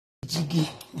jiggy.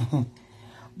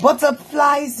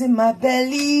 Butterflies in my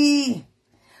belly.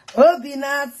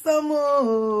 Obina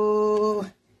somo.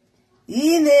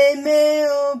 Ineme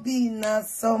obina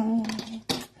som.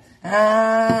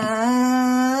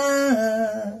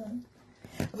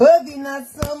 Obina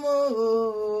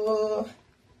somo.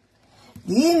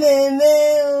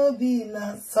 Ineme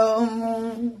obina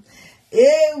som.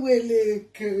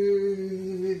 Eweleke.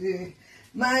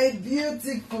 My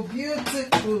beautiful,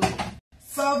 beautiful,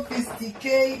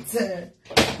 sophisticated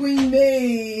Queen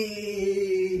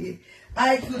May.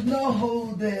 I could not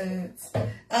hold it.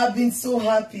 I've been so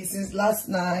happy since last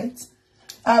night.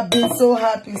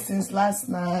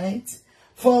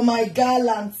 For my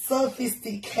gallant,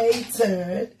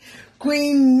 sophisticated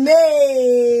Queen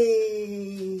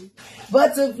May.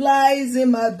 Butterflies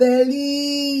in my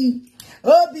belly.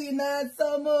 Obina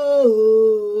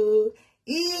somo.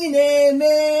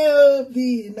 Ineme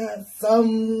obina som.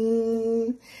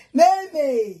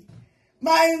 Meme.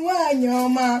 My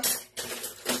wanyoma.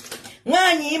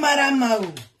 Wanyi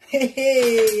maramau.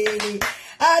 Hey.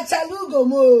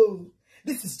 Achalugomo.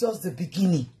 This is just the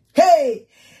beginning. Hey.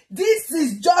 This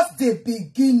is just the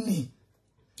beginning.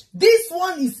 This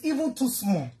one is even too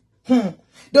small. The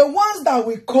ones that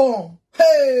will come.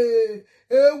 Hey.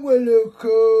 It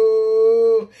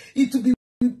will be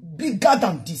bigger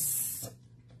than this.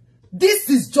 This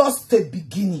is just the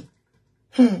beginning.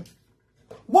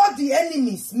 What the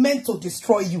enemies meant to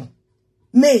destroy you,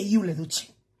 Mayyuledochie.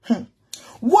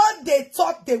 What they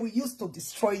thought they will use to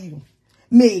destroy you,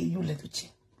 Mayyuledochie.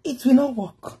 It will not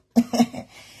work.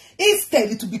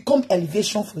 Instead, it will become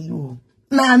elevation for you.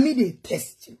 Now, me they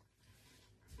test you.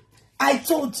 I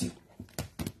told you.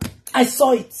 I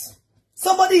saw it.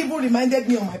 Somebody even reminded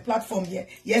me on my platform here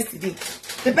yesterday.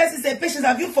 The person said, Patience,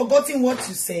 have you forgotten what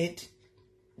you said?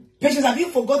 Patience, have you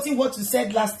forgotten what you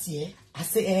said last year? I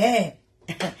say,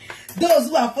 Those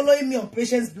who are following me on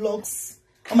Patience blogs,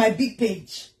 on my big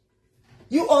page,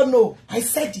 you all know, I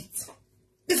said it.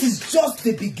 This is just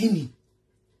the beginning.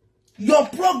 Your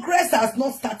progress has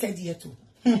not started yet.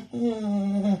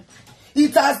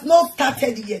 It has not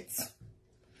started yet.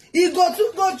 You got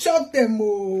to go chop them.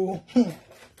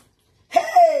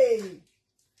 Hey!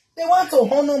 They want to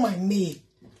honor my May.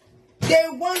 They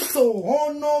want to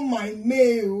honor my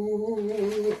May.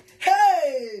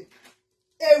 Hey!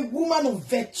 A woman of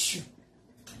virtue.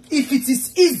 If it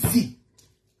is easy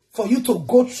for you to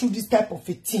go through this type of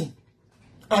a thing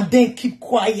and then keep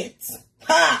quiet.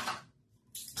 Ha!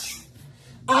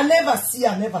 I never see,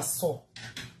 I never saw.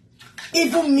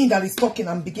 Even me that is talking,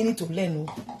 I'm beginning to learn.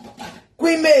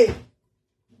 Queen May,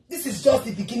 this is just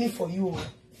the beginning for you.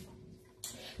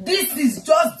 This is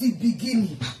just the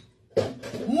beginning.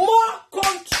 More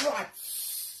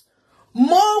contracts.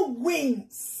 More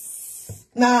wins.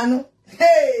 Nah,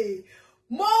 hey.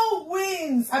 More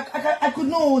wins. I could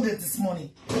not hold it this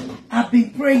morning. I've been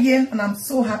praying and I'm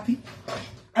so happy.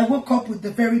 I woke up with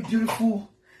a very beautiful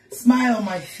smile on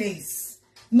my face.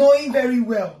 Knowing very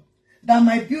well that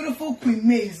my beautiful Queen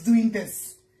May is doing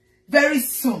this very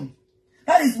soon.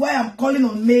 That is why I'm calling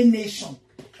on May Nation.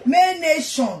 May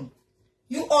Nation.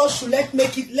 You all should let's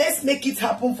make it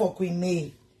happen for Queen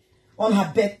May on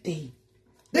her birthday.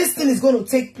 This thing is going to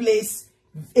take place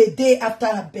a day after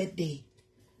her birthday.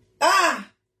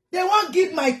 They won't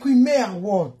give my Queen May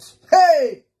award.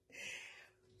 Hey!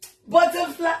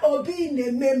 Butterfly obi in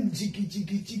a mem jiggy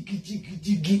jiggy jiggy jiggy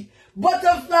jiggy.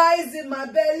 Butterflies in my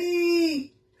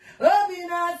belly.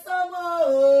 Obina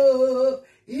somo.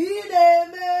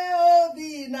 Ineme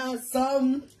obina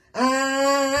som.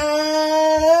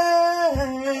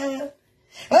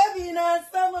 Obina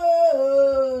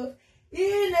somo.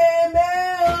 Ineme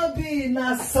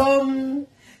obina som.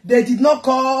 They did not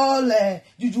call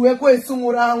Judy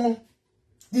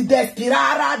the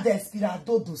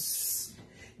desperados.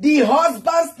 The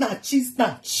husband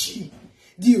snatchy.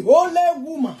 The only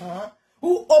woman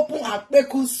who opened her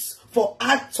pekus for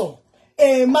actor.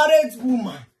 A married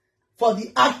woman for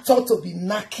the actor to be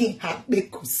knocking her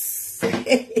pekus.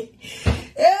 Hey,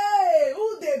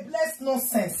 who they bless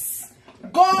nonsense?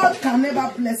 God can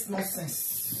never bless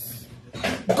nonsense.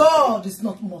 God is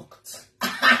not mocked.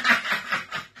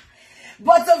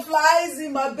 Butterflies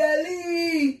in my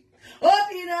belly.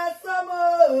 Obina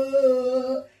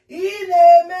somo.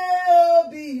 Ineme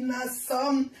obina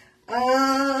som.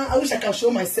 I wish I can show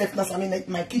myself now. I'm in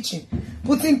my kitchen,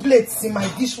 putting plates in my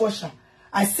dishwasher.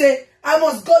 I say, I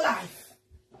must go live.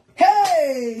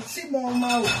 Hey,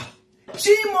 Chimomao.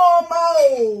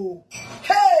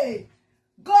 Hey,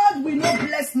 God will not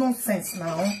bless nonsense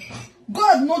now.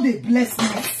 God no they bless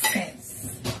nonsense.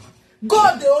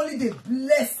 God they only they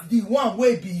bless the one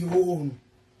way be your own.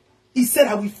 He said,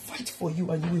 I will fight for you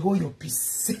and you will hold your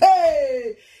peace.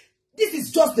 Hey, this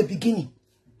is just the beginning.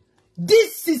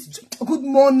 This is good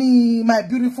morning, my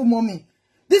beautiful mommy.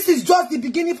 This is just the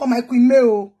beginning for my Queen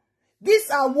Mayo. This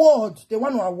award, they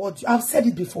want to award you. I've said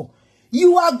it before.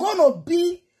 You are gonna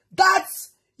be that.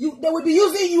 They will be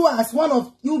using you as one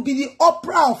of. You will be the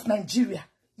opera of Nigeria.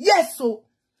 Yes, so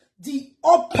the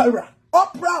opera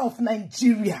of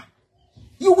Nigeria.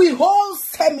 You will hold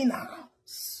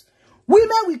seminars. Women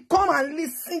will come and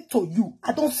listen to you.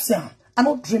 I don't see them. I'm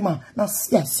not dreamer. Now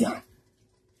see them.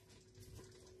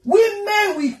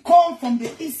 Women will come from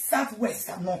the east, south, west,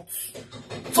 and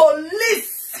north to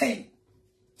listen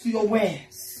to your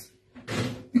words.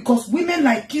 Because women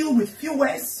like you with few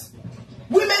words,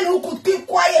 women who could keep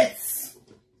quiet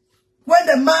when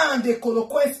the man they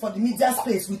colloquates for the media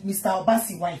space with Mr.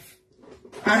 Obasi's wife.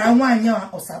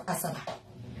 Arawanya Asaba.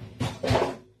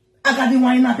 I got the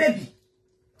wine a baby.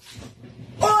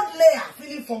 Old layer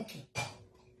feeling funky.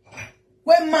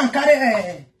 When man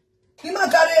carry he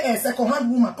man carry a second-hand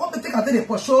woman. Come take a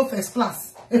for show first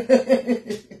class.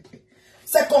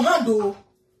 Second-hand though,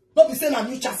 don't be saying a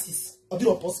new chassis or do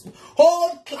not possible.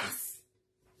 Whole class.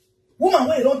 Woman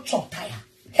where you don't chop tire.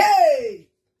 Hey!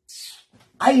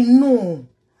 I know.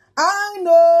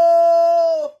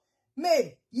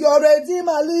 May you're ready,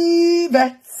 my leave.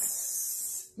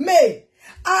 May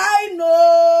I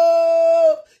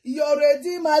know you're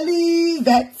ready, my leave.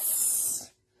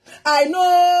 I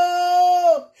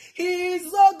know he's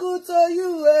so good to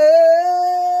you.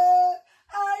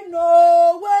 I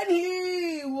know when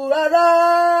he will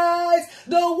arise,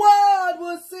 the world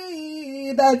will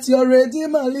see that you're ready,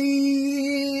 my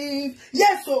leave.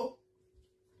 Yes, so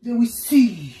they will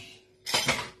see.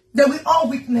 They will all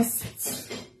witness it.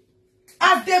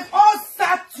 As they've all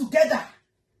sat together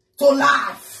to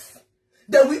laugh,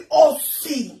 they will all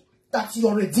see that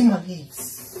your Redeemer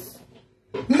lives.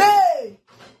 May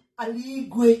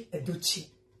Aligwe Edochie.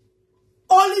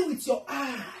 Only with your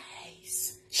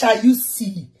eyes shall you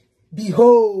see.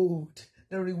 Behold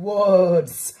the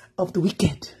rewards of the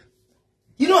wicked.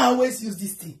 You know I always use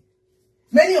this thing.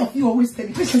 Many of you always tell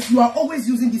me, patience, you are always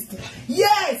using this thing.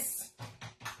 Yes!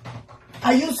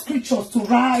 I use scriptures to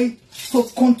write, to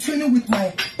continue with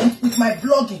my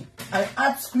blogging. I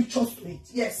add scriptures to it.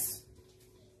 Yes.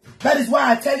 That is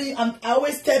why I tell you, I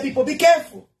always tell people, be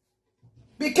careful.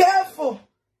 Be careful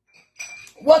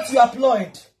what you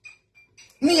upload.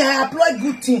 Me, I upload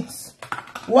good things.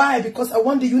 Why? Because I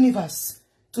want the universe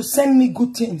to send me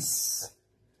good things.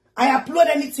 I upload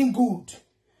anything good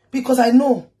because I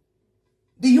know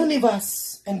the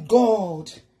universe and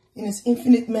God in his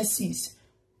infinite mercies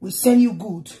will send you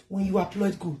good when you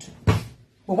upload good.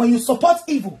 But when you support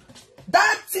evil,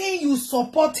 that thing you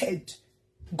supported,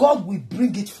 God will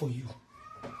bring it for you.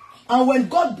 And when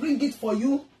God brings it for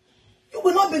you, you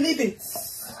will not believe it.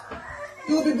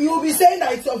 You will be saying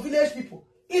that it's your village people.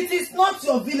 It is not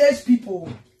your village people.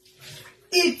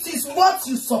 It is what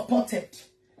you supported.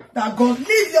 That God,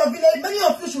 leave your village. Many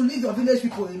of you should leave your village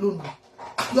people alone.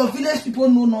 Your village people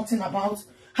know nothing about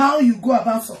how you go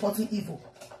about supporting evil.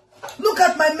 Look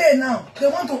at my maid now. They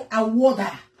want to award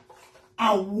her.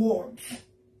 Award.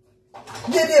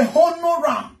 They honor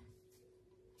her.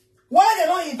 Why they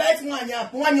don't invite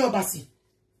one year Obasi?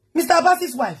 Mr.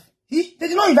 Obasi's wife. They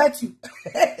did not invite you.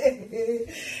 They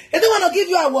don't want to give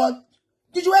you a award.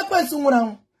 Did you ever someone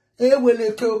around? They don't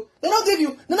give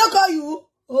you. They don't call you.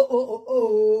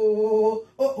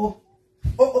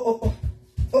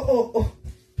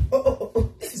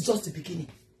 This is just the beginning.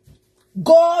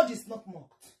 God is not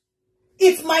mocked.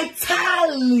 It might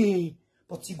tally,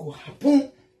 but it go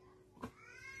happen.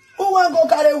 Who want go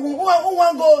carry? Who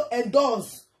want go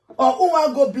endorse? Or who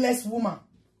want go bless woman?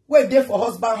 Where they for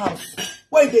husband house?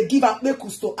 Where they give up make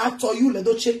to actor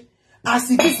Mayyuledochie?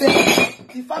 As it is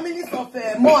the families of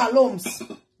more alums,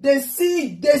 they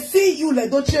see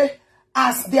Mayyuledochie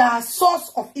as their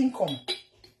source of income.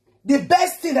 The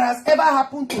best thing that has ever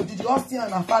happened to Judy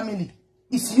and her family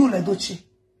is Mayyuledochie.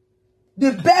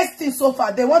 The best thing so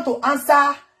far, they want to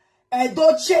answer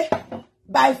Edochie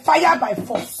by fire, by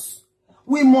force.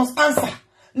 We must answer.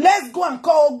 Let's go and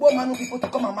call Ogbo Manu people to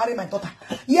come and marry my daughter.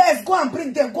 Yes, go and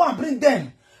bring them. Go and bring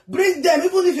them. Bring them,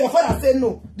 even if your father say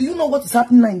no. Do you know what is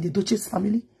happening now in the Edochie's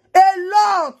family? A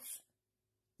lot.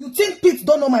 You think Pete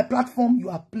don't know my platform? You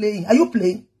are playing. Are you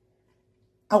playing?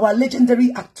 Our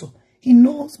legendary actor, he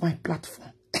knows my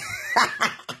platform.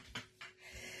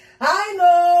 I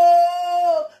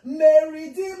know, Mary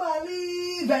Redeemer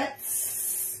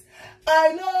liveth.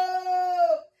 I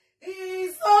know,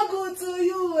 he's so good to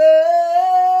you.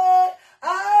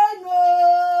 I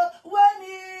know, when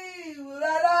he will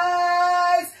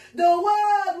arise, the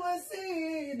world will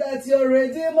that your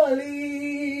Redeemer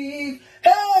live.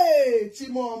 Hey,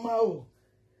 Chimoma,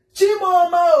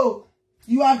 Chimoma,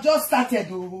 you have just started.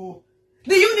 Oh,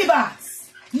 the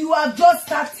universe, you have just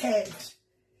started.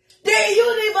 The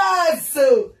universe,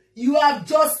 you have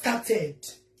just started.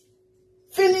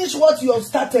 Finish what you have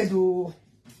started. Oh,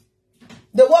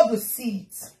 the world will see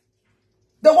it.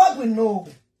 The world will know.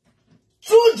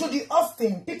 Through Judy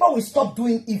Austin, people will stop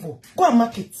doing evil. Go and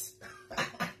mark it.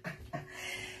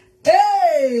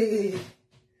 Hey!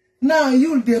 Now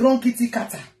you the wrong kitty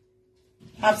cutter.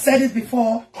 I've said it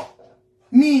before.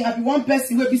 Me, I be one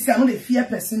person where be say I know the fear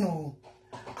person. Oh.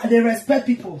 And they respect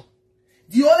people.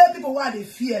 The only people who they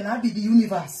fear now be the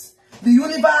universe. The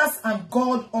universe and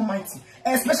God Almighty.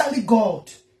 Especially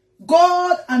God.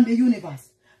 God and the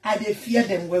universe. And they fear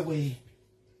them way.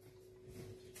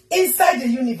 Inside the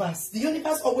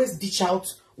universe always dish out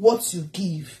what you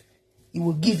give. It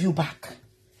will give you back.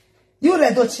 You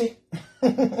Edochie,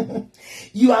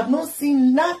 you have not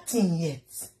seen nothing yet.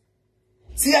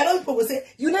 See, a lot of people will say,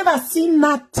 you never seen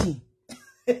nothing.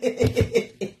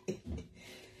 This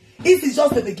is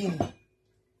just the beginning.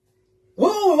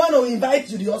 Who we want to invite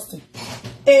Judy Austin?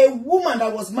 A woman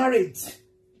that was married,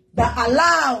 that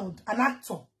allowed an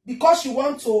actor, because she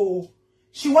want to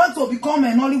become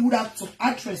an Hollywood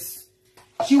actress.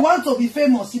 She wants to be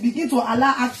famous. She begin to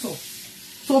allow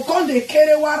actors to come the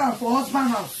carry water for husband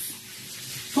house.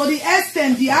 To the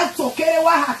extent the actor carry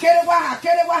water.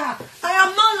 I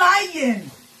am not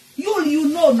lying. You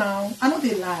know now. I know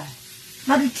they lie.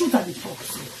 Now the truth are the talk.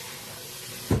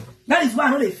 That is why I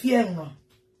know they fear now.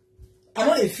 I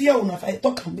know they fear if I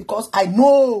talk because I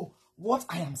know what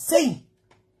I am saying.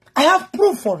 I have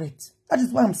proof for it. That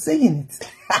is why I'm saying it.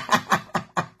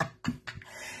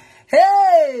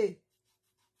 Hey,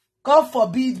 God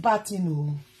forbid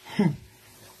batting.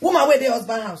 Woman where their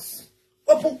husband house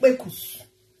open pekus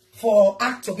for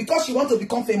actor because she wants to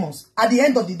become famous. At the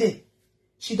end of the day,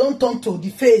 she don't turn to the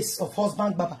face of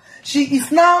husband Baba. She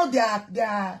is now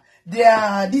their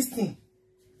this thing.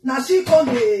 Now she called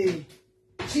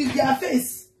she's their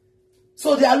face.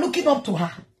 So they are looking up to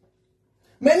her.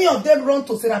 Many of them run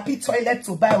to therapy toilet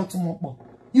to buy Otumokbo.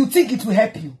 You think it will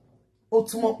help you?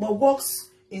 Otumokbo works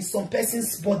in some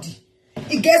person's body.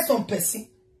 It gets some person,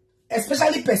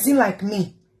 especially person like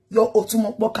me. Your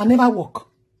Otumokbo can never work.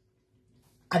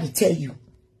 I will tell you.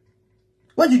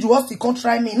 When did you ask to come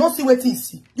try me? Not see what you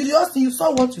see. Did you ask you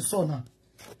saw what you saw now?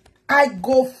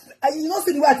 You not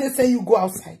see the way I say you go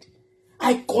outside.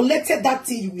 I collected that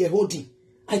thing you were holding.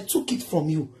 I took it from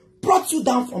you. Brought you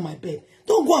down from my bed.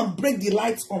 Don't go and break the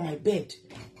lights on my bed.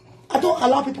 I don't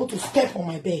allow people to step on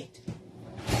my bed.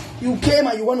 You came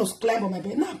and you want to climb on my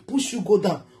bed. Now I push you, go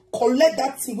down. Collect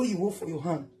that thing where you hold for your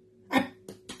hand. I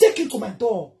take you to my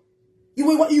door. You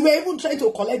were even trying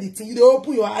to collect the thing. You don't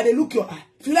open your eye. They look your eye.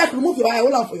 If you like, remove your eye.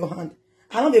 Hold on for your hand.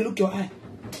 I know they look your eye.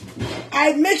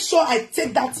 I make sure I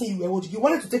take that thing you were holding. You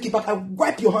wanted to take it back. I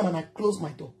wipe your hand and I close my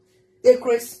door. Hey,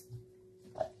 Chris.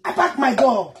 I pack my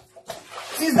door.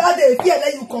 Since that day, fear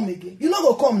let you come again. You not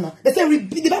go come now. They say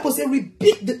the Bible say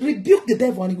rebuke the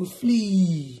devil and he will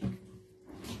flee.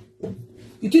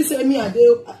 You think say me as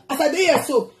I dey here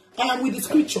so I am with the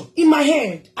scripture in my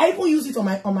head. I even use it on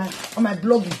my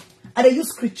blogging. I dey use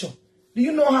scripture. Do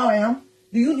you know how I am?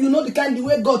 Do you know the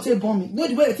way God say born me? You know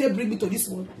the way they say bring me to this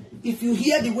world? If you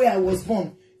hear the way I was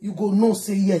born, you go no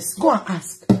say yes. Go and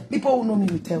ask. People who know me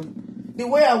will tell you. The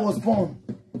way I was born.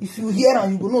 If you hear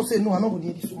and you go no say no, I'm not going to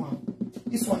hear this woman.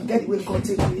 This one get the way God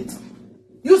take it.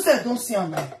 You said don't see her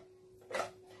man.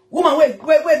 Woman, wait,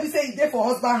 we say you there for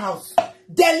husband house.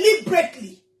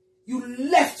 Deliberately, you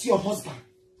left your husband.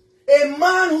 A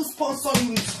man who sponsored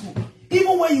you in school.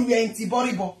 Even when you were in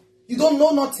Tiboribo, you don't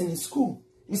know nothing in school.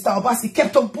 Mr. Obasi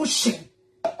kept on pushing.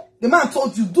 The man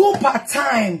told you, do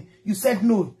part-time. You said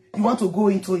no. You want to go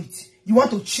into it. You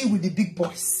want to chill with the big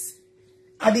boys.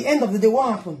 At the end of the day,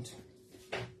 what happened?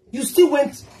 You still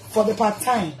went for the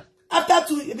part-time.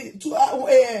 After you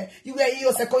were in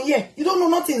your second year, you don't know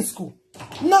nothing in school.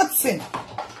 Nothing.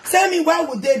 Tell me, why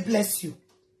would they bless you?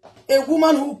 A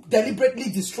woman who deliberately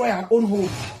destroy her own home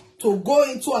to go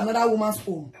into another woman's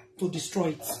home to destroy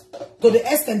it. To the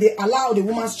extent they allow the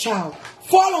woman's child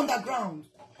fall on the ground.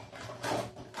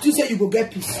 You say you go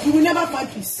get peace. You will never find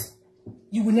peace.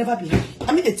 You will never be happy.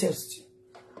 I mean, they test you.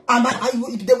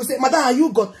 They will say, Madam, are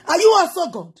you God? Are you also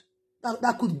God?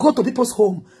 That could go to people's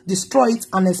home, destroy it,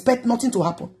 and expect nothing to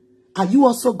happen. Are you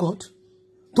also God?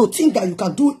 To think that you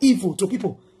can do evil to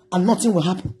people and nothing will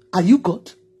happen. Are you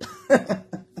God?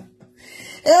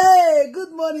 Hey,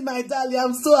 good morning, my darling.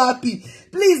 I'm so happy.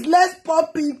 Please, let's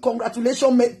pop in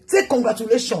congratulations. Say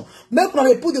congratulations. Make sure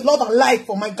they put the love and life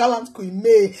for my gallant Queen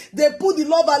May. They put the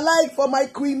love and life for my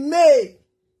Queen May.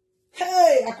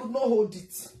 Hey, I could not hold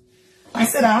it. I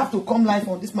said I have to come live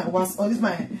on this my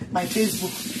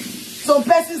Facebook. Some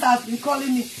persons have been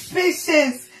calling me,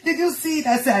 Patience, did you see it?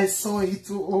 I said I saw it.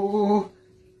 Oh.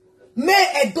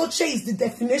 Mayyuledochie is the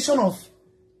definition of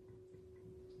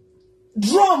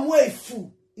drum way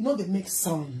full. You know they make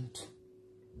sound.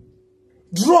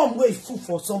 Drum way full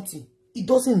for something. It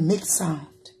doesn't make sound.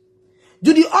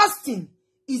 Judy Austin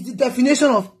is the definition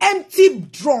of empty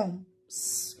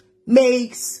drums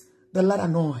makes the louder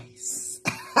noise.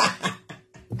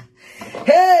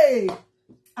 Hey,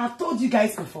 I've told you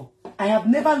guys before, I have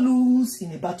never lose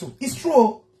in a battle. It's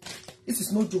true. This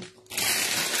is no joke.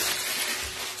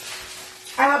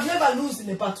 I have never lose in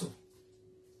a battle.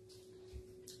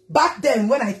 Back then,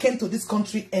 when I came to this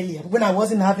country earlier, when I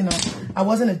wasn't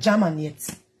a German yet.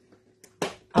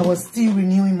 I was still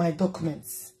renewing my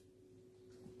documents.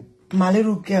 My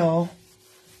little girl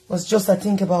was just, I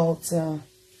think, about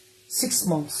 6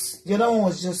 months. The other one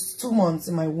was just 2 months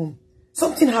in my womb.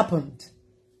 Something happened.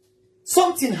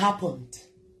 Something happened.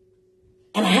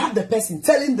 And I had the person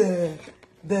telling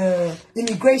the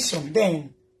immigration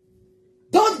then,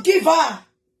 don't give her.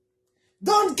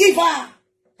 Don't give her.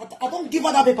 I don't give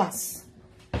her the papers.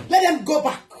 Let them go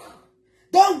back.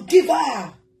 Don't give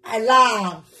her. I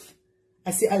laugh.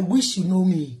 I say, I wish you know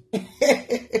me.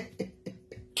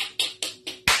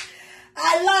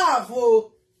 I laugh.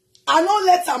 Oh. I don't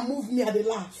let her move me. I dey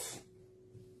laugh.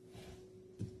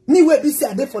 Me wey be say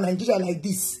I dey for Nigeria like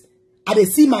this. I dey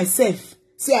see myself.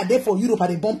 Say I dey for Europe. I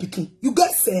dey born pikin. You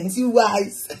get sense, you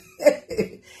guys.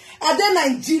 I dey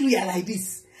Nigeria like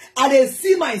this. I dey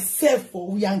see myself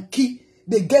for Yankee.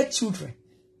 They get children.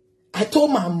 I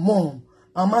told my mom.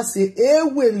 Mama say, "Eh,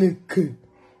 weleke."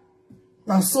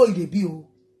 Now so it be. Oh,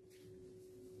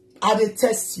 I dey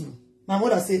test you. My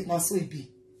mother said, "Now so it be."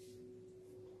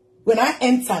 When I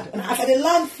entered, and after the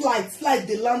land flight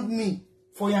they land me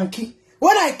for Yankee.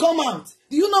 When I come out,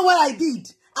 do you know what I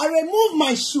did? I removed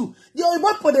my shoe. They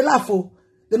went for the laugh. Oh,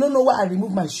 they don't know why I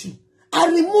removed my shoe. I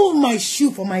removed my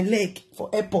shoe for my leg for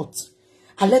airport.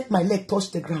 I let my leg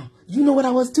touch the ground. You know what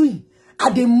I was doing?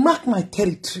 I dey mark my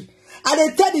territory. I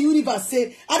dey tell the universe,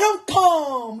 say, I don't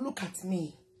come. Look at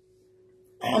me.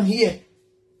 I am here.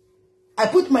 I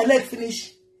put my leg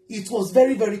finish. It was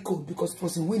very, very cold because it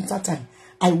was in winter time.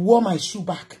 I wore my shoe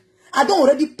back. I don't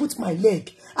already put my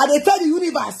leg. I dey tell the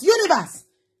universe,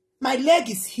 my leg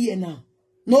is here now.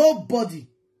 Nobody,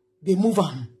 they move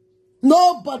am.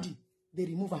 Nobody, they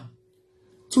remove am.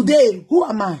 Today, who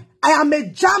am I? I am a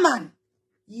German.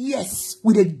 Yes,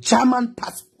 with a German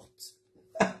passport.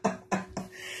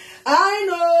 I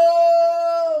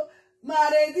know,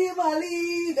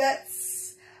 Mayyuledochie,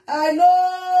 that's, I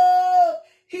know,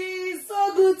 he's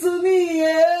so good to me,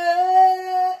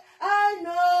 yeah. I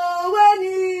know when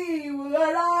he will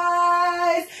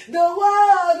arise, the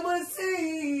world will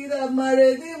see that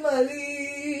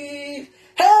Mayyuledochie.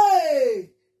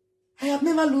 Hey, I have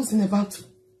never lost in a battle.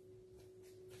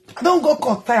 I don't go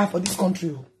cut tire for this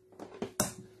country.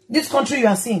 This country you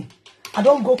are seeing, I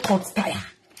don't go cut tire.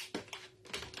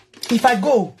 If I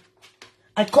go,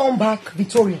 I come back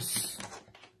victorious.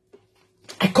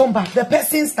 I come back. The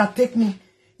persons that take me,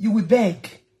 you will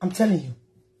beg. I'm telling you.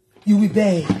 You will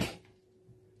beg.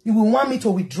 You will want me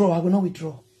to withdraw. I will not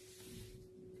withdraw.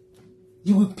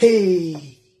 You will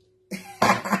pay.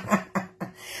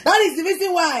 That is the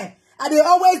reason why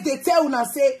they tell and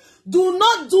say, do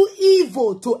not do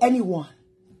evil to anyone.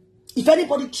 If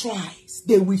anybody tries,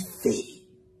 they will fail.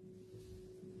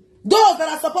 Those that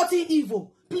are supporting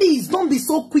evil, please don't be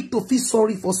so quick to feel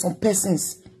sorry for some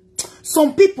persons.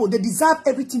 Some people, they deserve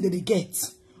everything that they get.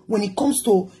 When it comes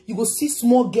to, you go see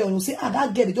small girl, you say,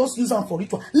 that girl, they just use them for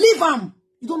ritual. Leave them.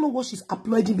 You don't know what she's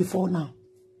applauding before now.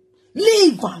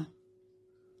 Leave them.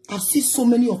 I've seen so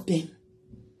many of them.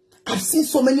 I've seen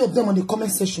so many of them on the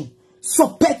comment section.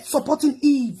 Supporting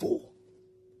evil.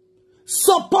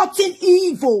 Supporting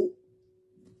evil.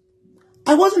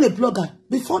 I wasn't a blogger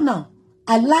before now.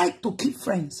 I like to keep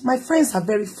friends. My friends are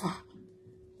very far.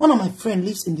 One of my friends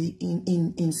lives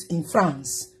in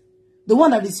France. The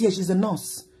one that is here, she's a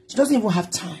nurse. She doesn't even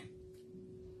have time.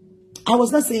 I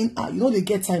was not saying, you know, they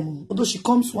get time. Although she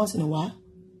comes once in a while.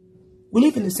 We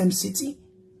live in the same city.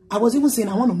 I was even saying,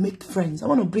 I want to make friends. I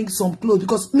want to bring some clothes.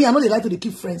 Because me, I know they like to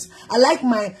keep friends. I like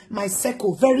my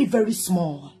circle very, very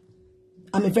small.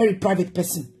 I'm a very private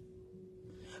person.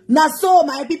 Now, so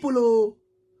my people, oh,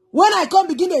 when I come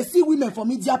begin to see women from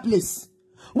media place,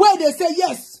 where they say,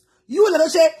 yes, you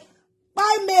Edochie,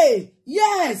 buy me,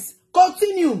 yes,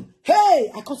 continue,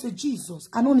 Hey, I can't say Jesus.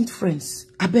 I don't need friends.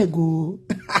 I beg you.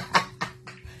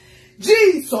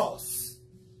 Jesus.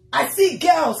 I see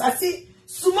girls. I see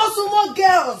small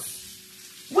girls.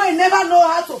 We never know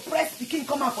how to press the king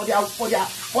come out for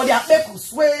their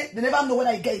pickles. Where they never know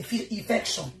whether you get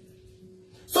infection.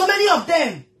 So many of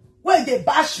them, when they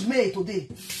bash me today,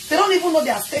 they don't even know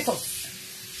their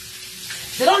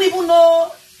status. They don't even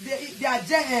know their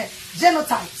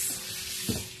genotypes.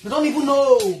 They don't even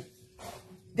know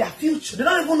their future. They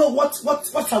don't even know what's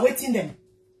awaiting them.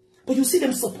 But you see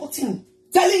them supporting,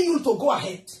 telling you to go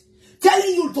ahead,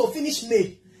 telling you to finish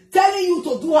May, telling you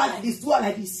to do all like this, do all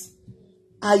like this.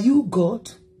 Are you God?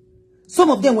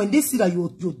 Some of them, when they see that you're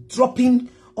dropping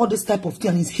all this type of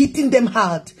thing and it's hitting them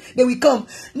hard, they will come,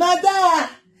 Mother,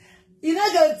 you're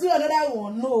not going to do another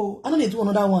one. No, I don't need to do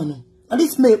another one. No. And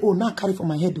this May, oh, now carry for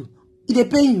my head. Oh. If they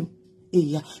pay you,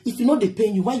 yeah. If you know they pay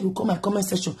you, why you come my comment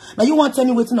section? Now you want to tell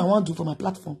me what I want to do for my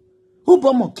platform? Who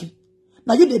bought monkey?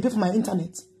 Now you they pay for my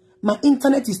internet. My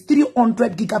internet is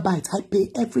 300 gigabytes. I pay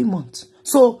every month.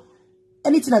 So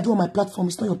anything I do on my platform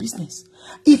is not your business.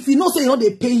 If you know say you know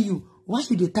they pay you, why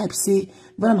should they type say,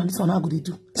 brother, this one how good they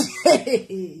do?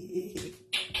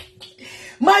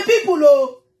 My people,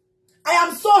 oh, I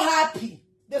am so happy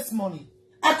this morning.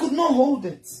 I could not hold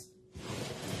it.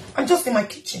 I'm just in my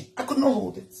kitchen. I could not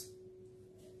hold it.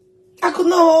 I could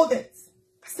not hold it.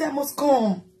 I said, I must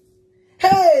come.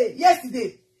 Hey,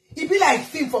 yesterday, it be like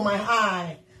film for my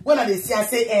eye. When I see, I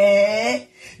say,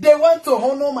 they want to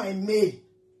honor my maid.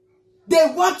 They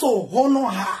want to honor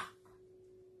her.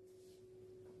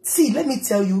 See, let me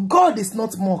tell you, God is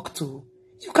not mocked. Too.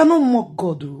 You cannot mock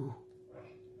God. Oh.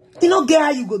 You know, get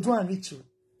how you go do and reach you.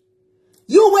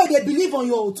 You where they believe on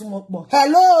your otumokbo.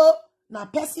 Hello? Now,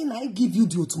 person I give you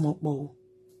the otumokbo.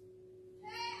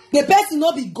 The person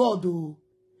not be God. Oh.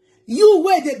 You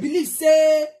where they believe,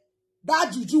 say,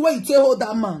 that juju where you tell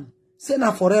that man, say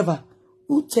now forever.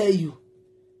 Who tell you?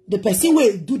 The person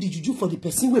will do the juju for the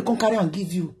person will come carry and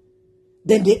give you.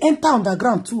 Then they enter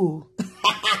underground too.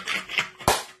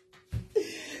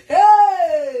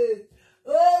 Hey!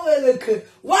 Oh, well, okay.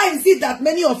 Why is it that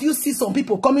many of you see some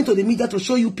people coming to the media to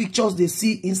show you pictures they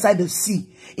see inside the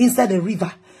sea, inside the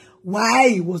river?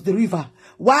 Why was the river?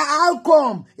 Why, how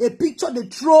come a picture they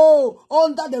throw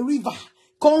under the river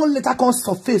later comes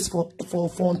surface for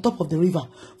on top of the river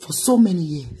for so many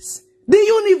years? The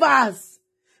universe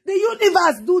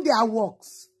do their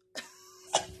works.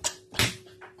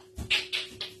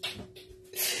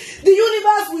 The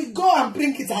universe will go and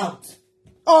bring it out.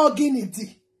 Oh, Guinea.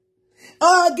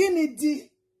 Oh, Guinea.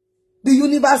 The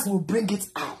universe will bring it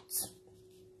out.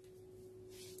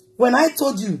 When I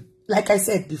told you, like I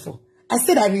said before, I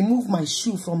said I removed my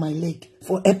shoe from my leg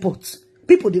for airport.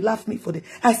 People, they laugh me for the...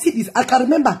 I see this. I can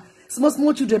remember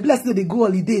small children, blessed they go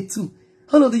holiday too.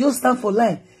 Hello, they just stand for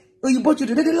line. Oh, you bought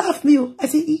children, they laugh me. Oh. I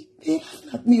say, they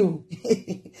laugh at me. Oh.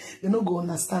 They don't go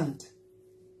understand.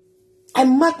 I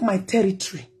mark my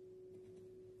territory.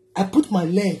 I put my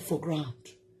leg for ground.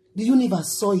 The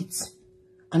universe saw it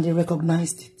and they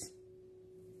recognized it.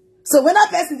 So when that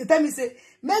person they tell me, say,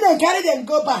 may them carry them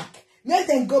go back. Make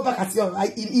them go back at your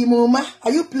Imoma.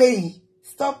 Are you playing?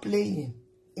 Stop playing.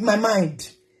 In my mind,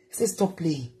 I say, stop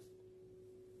playing.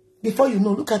 Before you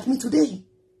know, look at me today.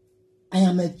 I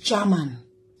am a German.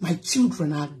 My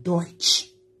children are Deutsch.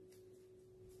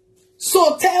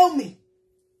 So tell me,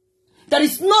 there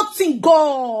is nothing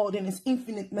God in His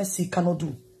infinite mercy cannot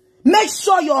do. Make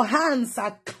sure your hands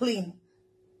are clean.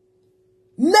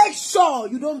 Make sure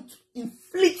you don't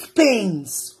inflict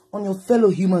pains on your fellow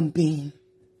human being.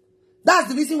 That's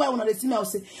the reason why when they see me, I'll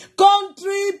say,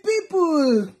 country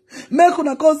people, make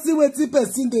una come see what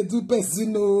person they do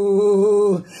person.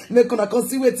 No, make una come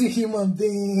see what human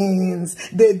beings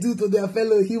they do to their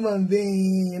fellow human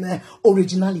being.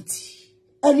 Originality.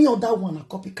 Any other one a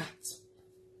copycat.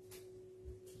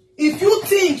 If you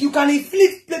think you can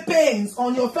inflict the pains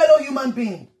on your fellow human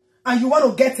being and you want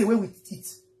to get away with it,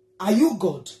 are you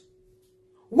God?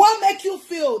 What makes you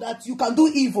feel that you can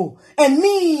do evil? And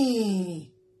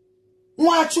me,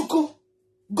 Mwachuku,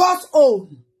 God's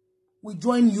own, will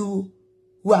join you,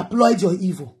 will applaud your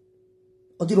evil.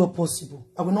 Or did not possible.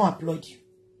 I will not applaud you.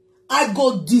 I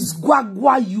go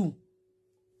disguagua you.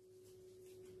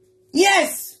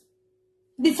 Yes.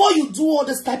 Before you do all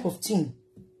this type of thing,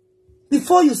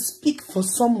 before you speak for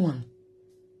someone,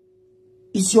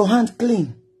 is your hand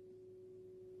clean?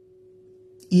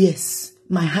 Yes,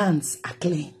 my hands are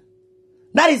clean.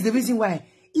 That is the reason why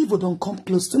evil don't come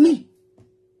close to me.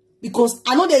 Because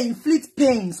I know they inflict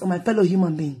pains on my fellow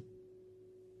human being.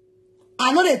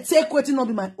 I know they take what not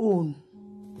be my own.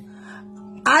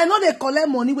 I know they collect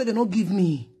money where they don't give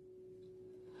me.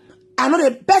 I know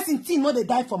the person thing, not they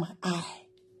die for my eye.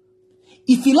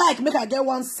 If you like, make I get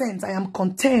 1 cent, I am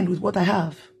content with what I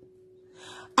have.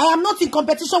 I am not in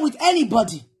competition with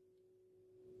anybody.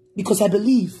 Because I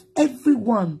believe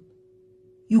everyone,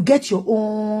 you get your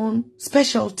own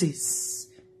specialties.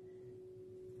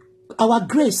 Our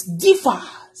grace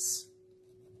differs.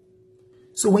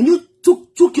 So when you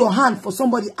took your hand for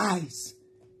somebody's eyes,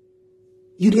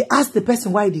 you dey ask the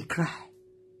person why they cry.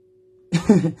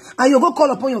 And you go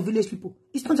call upon your village people.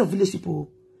 It's not your village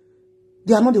people.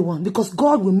 They are not the one. Because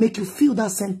God will make you feel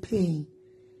that same pain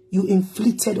you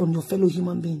inflicted on your fellow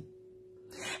human being.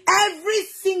 Every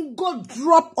single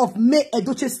drop of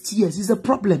Edochie's tears is a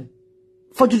problem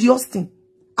for Judy Austin.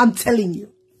 I'm telling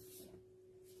you.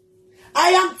 I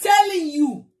am telling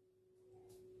you.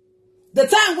 The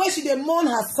time when she dey mourn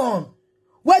her son,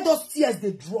 where those tears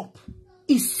they drop,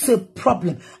 is a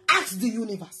problem. Ask the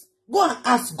universe. Go and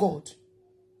ask God.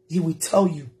 He will tell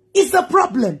you. It's a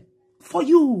problem for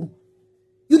you.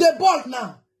 You dey bald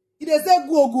now. You dey say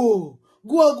go.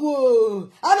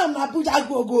 I don't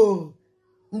know go.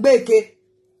 Mbeke.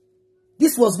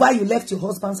 This was why you left your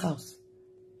husband's house.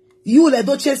 You,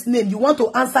 Edochie's name, you want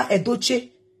to answer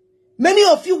Edochie. Many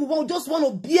of you will just want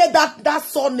to bear that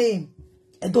surname.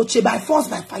 Edochie, by force,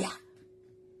 by fire.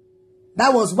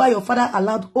 That was why your father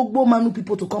allowed Ogbo Manu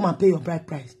people to come and pay your bride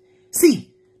price.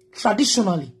 See,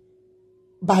 traditionally,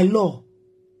 by law,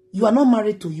 you are not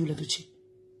married to Edochie.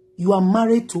 You are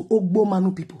married to Ogbo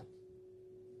Manu people.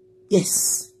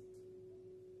 Yes.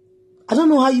 I don't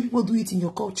know how you people do it in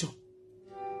your culture.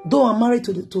 Though I'm married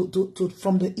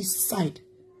from the east side.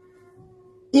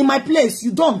 In my place,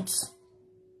 you don't.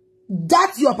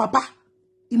 That's your papa.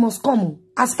 He must come.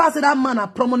 As far as that man a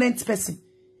prominent person,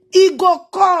 he go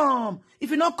come.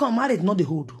 If you not come, married, not the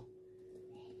hold.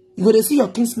 You go to see your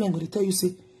kinsmen, go to tell you,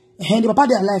 say, hey, the papa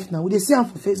they alive now. We they see him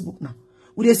for Facebook now.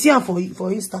 We they see him for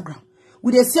Instagram.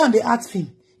 We they see him they ask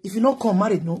him. If you not come,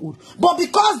 married, no old. But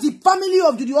because the family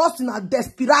of Judy Austin are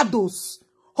desperados,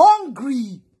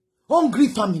 hungry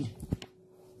family,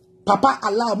 Papa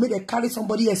allowed me to carry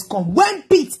somebody else come. When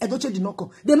Pete Edochie did not come,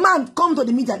 the man come to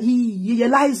the media, he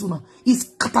realized,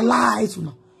 he's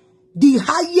catalyzed. The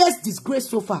highest disgrace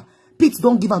so far, Pete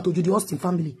don't give unto Judy Austin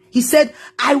family. He said,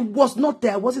 I was not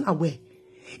there, I wasn't aware.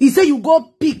 He said, you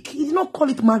go pick. He did not call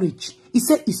it marriage. He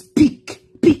said, it's pick.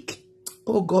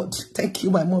 Oh God, thank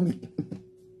you, my mommy.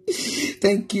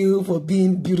 Thank you for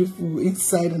being beautiful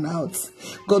inside and out.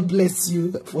 God bless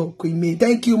you for Queen May.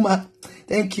 Thank you, ma.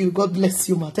 Thank you. God bless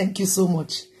you, ma. Thank you so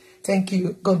much. Thank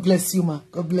you. God bless you, ma.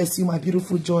 God bless you, my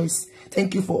beautiful Joyce.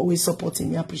 Thank you for always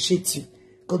supporting me. I appreciate you.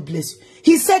 God bless you.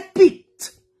 He said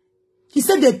picked. He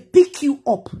said they pick you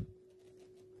up.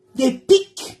 They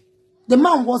pick. The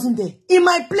man wasn't there. In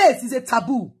my place is a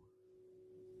taboo.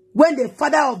 When the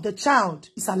father of the child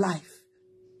is alive,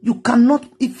 you cannot,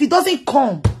 if he doesn't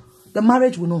come, the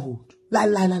marriage will not hold.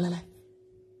 Lie.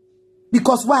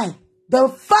 Because why? The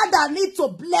father needs to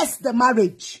bless the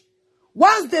marriage.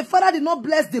 Once the father did not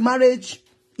bless the marriage,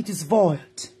 it is void.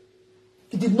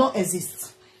 It did not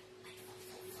exist.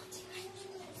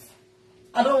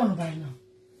 I don't want to buy now.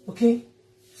 Okay?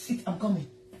 Sit, I'm coming.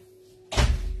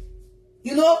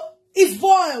 You know, it's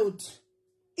void.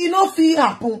 It no feel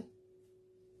happen.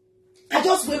 I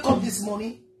just wake up this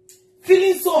morning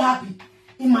feeling so happy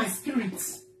in my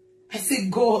spirit. I say,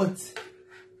 God,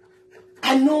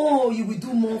 I know you will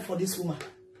do more for this woman.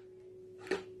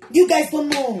 You guys don't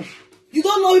know. You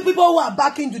don't know people who are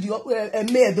backing Judy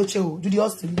Mayyuledochie, Judy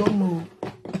Austin. You don't know.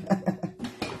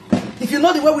 If you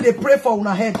know the way they pray for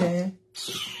una head,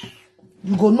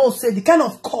 you go know, say, the kind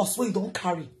of cost where you don't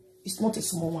carry, it's not a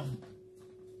small one.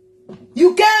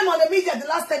 You came on the media the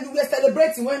last time you were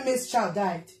celebrating when May's child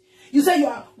died. You say you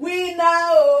are winner,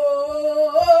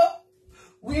 oh,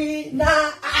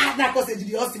 winner. Now because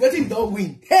Judy Austin, what if you don't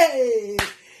win? Hey,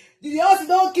 Judy Austin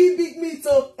don't keep big meat,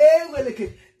 so hey, well,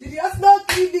 okay. Judy Austin don't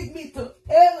keep big meat, so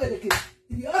hey, well, okay.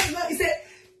 Judy Austin, he said,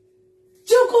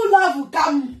 Chuku love will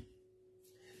come,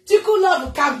 Chuku love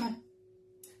will come,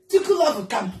 Chuku love will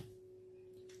come.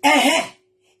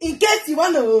 In case you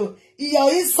want to,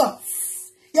 your insult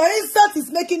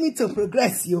is making me to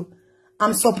progress, yo.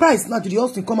 I'm surprised now Judy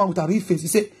Austin come out with a real face. He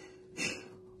say,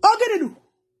 oh, can you do?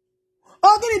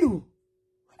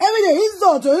 Every day,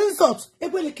 insult.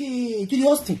 Judy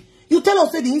Austin, you tell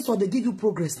us that the insult, they give you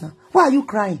progress now. Why are you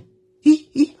crying?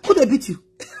 Who they beat you?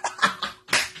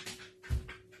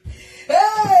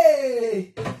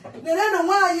 Hey! They don't know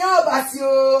why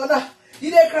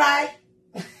you didn't cry.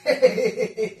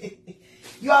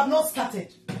 You have not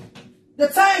started. The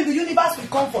time the universe will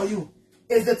come for you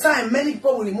is the time many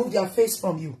people will remove their face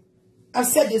from you. I've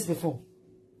said this before.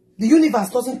 The universe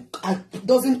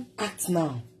doesn't act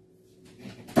now.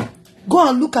 Go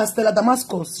and look at Stella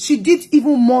Damascus. She did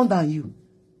even more than you.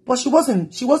 But she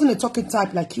wasn't a talking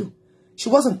type like you. She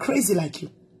wasn't crazy like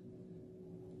you.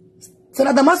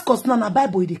 Stella Damascus now na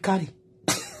Bible they carry.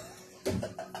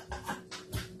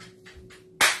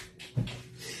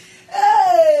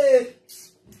 Hey!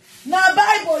 Now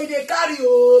Bible they carry,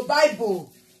 oh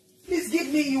Bible. Please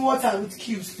give me water with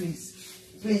cubes, please.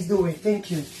 Please do it. Thank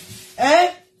you.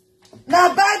 Eh?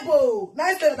 Now Bible.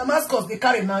 Now Stella Damascus they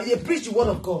carry now. They preach the word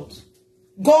of God.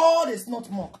 God is not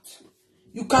mocked.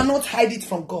 You cannot hide it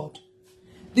from God.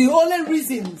 The only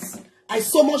reasons I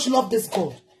so much love this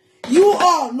God, you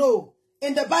all know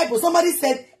in the Bible, somebody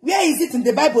said, where is it in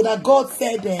the Bible that God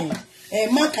said, a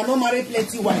man cannot marry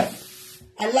plenty wife?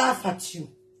 I laugh at you.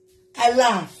 I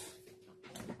laugh.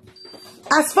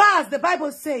 As far as the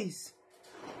Bible says,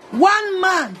 one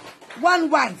man, one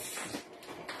wife.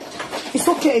 It's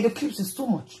okay, the clips is too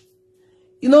much.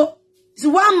 You know, it's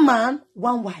one man,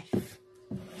 one wife.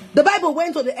 The Bible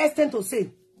went to the extent to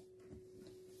say,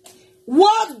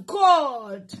 what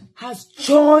God has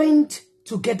joined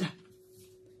together,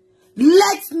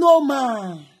 let no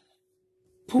man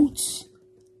put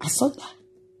asunder.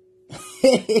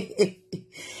 The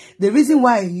reason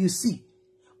why you see,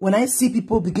 when I see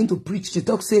people begin to preach, they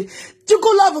talk, say, you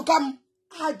go love come.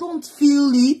 I don't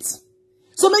feel it.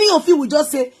 So many of you will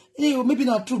just say, hey, maybe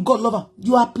not true, God lover.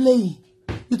 You are playing.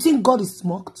 You think God is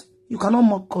mocked? You cannot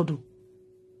mock God.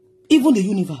 Even the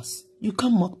universe, you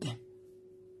can't mock them.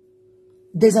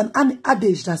 There's an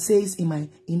adage that says in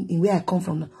where I come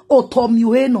from now, oh, Tom,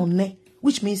 you ain't on ne,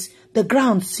 which means the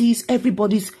ground sees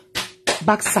everybody's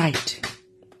backside.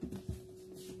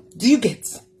 Do you get?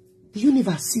 The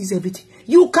universe sees everything.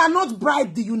 You cannot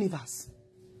bribe the universe.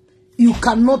 You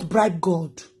cannot bribe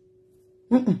God.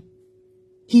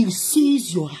 He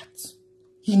sees your heart.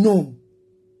 He knows.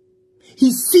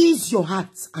 He sees your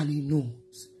heart and he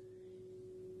knows.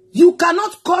 You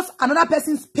cannot cause another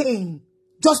person's pain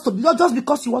just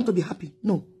because you want to be happy.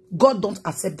 No, God don't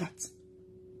accept that.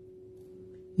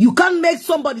 You can't make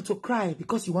somebody to cry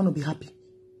because you want to be happy.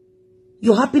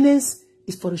 Your happiness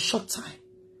is for a short time,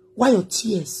 while your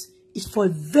tears is for a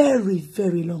very,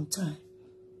 very long time.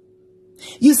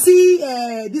 You see,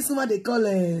 this woman they call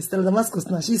Stella Damascus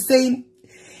now. She's saying,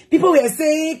 people were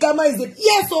saying, Kama is a,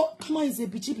 yes, oh, Kama is a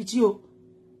pichi, oh.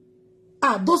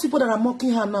 Those people that are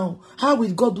mocking her now, how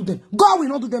will God do them? God will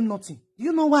not do them nothing.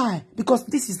 You know why? Because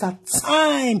this is her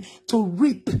time to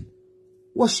reap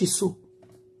what she sowed.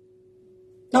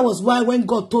 That was why when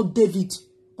God told David,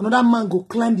 another man go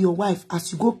climb your wife,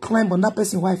 as you go climb on that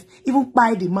person's wife, even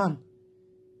by the man.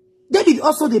 David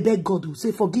also they beg God to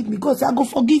say, forgive me. God say, I go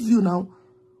forgive you now.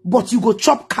 But you go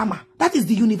chop karma. That is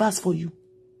the universe for you.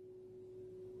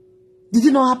 Did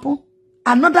it not happen?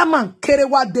 Another man carry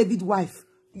what David's wife.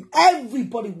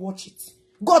 Everybody watch it.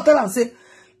 God tell and say,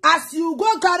 as you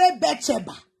go carry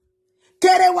Bathsheba,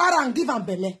 carry war and give am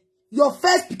belle, your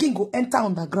first picking go enter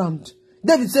on the ground.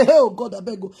 David say, hey, oh God, I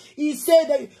beg you. He said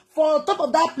that for top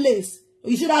of that place,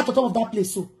 you see that at the top of that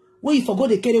place, so when you forgot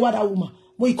the carry war that woman,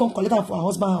 when you come collect her for her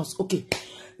husband's house, okay.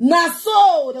 Now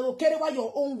so they will carry war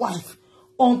your own wife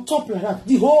on top like that.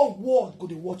 The whole world go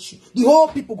to watch you. The whole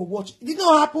people go watch you. It did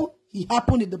not happen. It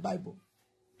happened in the Bible.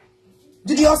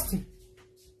 Did you ask him?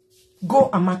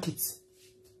 Go and mark it.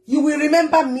 You will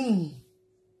remember me.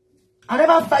 I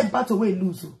never fight battle where you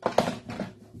lose.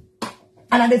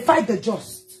 And I dey fight the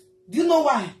just. Do you know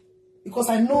why? Because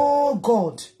I know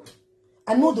God.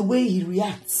 I know the way he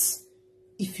reacts.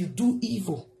 If you do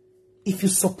evil, if you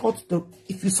support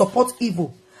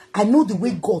evil, I know the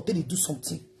way God did do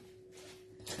something.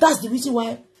 That's the reason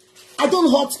why I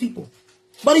don't hurt people.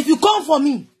 But if you come for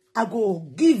me, I go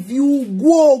give you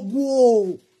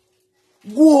go.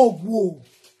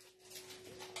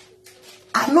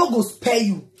 I no go spare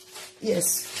you.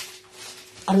 Yes.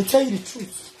 I will tell you the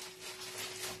truth.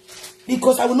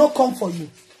 Because I will not come for you.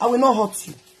 I will not hurt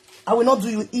you. I will not do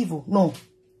you evil. No.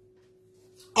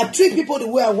 I treat people the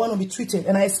way I want to be treated.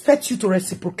 And I expect you to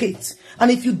reciprocate. And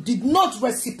if you did not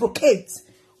reciprocate,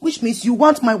 which means you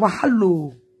want my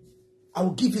wahalo, I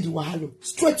will give you the wahalo.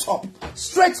 Straight up.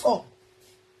 Straight up.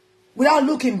 Without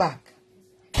looking back.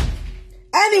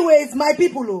 Anyways, my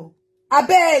people, I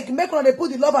beg, make sure they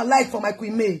put the love and light for my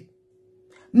Queen May.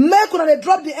 Make sure they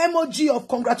drop the emoji of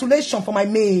congratulations for my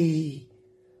May.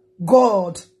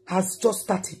 God has just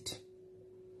started.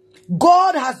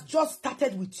 God has just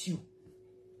started with you.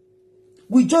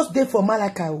 We just did for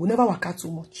Malaka. We never work out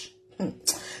too much.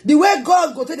 The way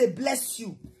God go to bless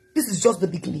you, this is just the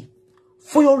beginning.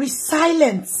 For your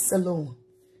resilience alone,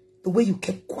 the way you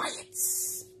kept quiet.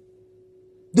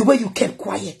 The way you kept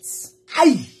quiet.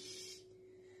 Aye.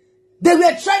 They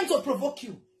were trying to provoke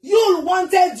you. You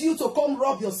wanted you to come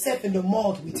rub yourself in the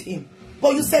mud with him.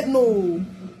 But you said no.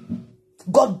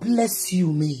 God bless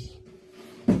you, May.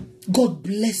 God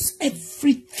bless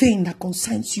everything that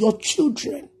concerns your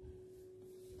children.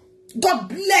 God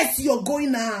bless your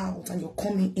going out and your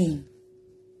coming in.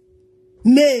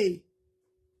 May.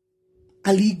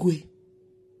 Aligwe.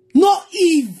 No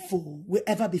evil will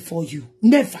ever befall you.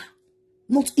 Never.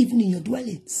 Not even in your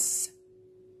dwellings.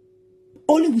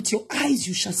 Only with your eyes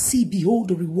you shall see, behold,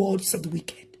 the rewards of the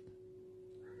wicked.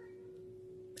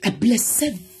 I bless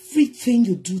everything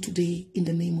you do today in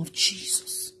the name of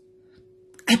Jesus.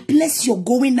 I bless your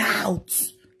going out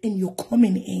and your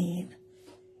coming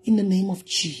in the name of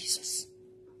Jesus.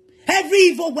 Every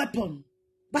evil weapon,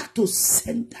 back to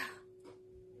sender.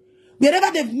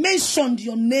 Wherever they've mentioned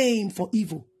your name for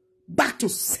evil, back to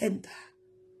sender.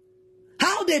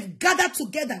 How they've gathered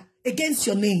together against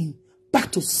your name,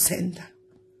 back to sender.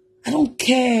 I don't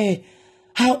care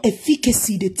how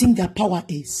efficacy they think their power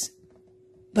is.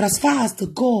 But as far as the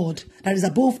God that is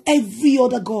above every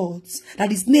other God,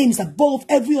 that his name is above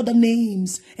every other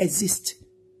names exist,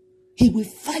 he will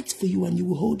fight for you and you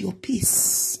will hold your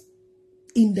peace.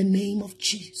 In the name of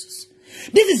Jesus.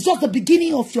 This is just the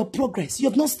beginning of your progress. You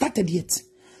have not started yet.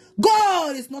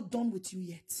 God is not done with you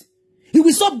yet. He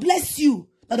will so bless you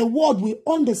that the world will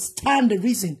understand the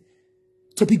reason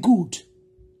to be good.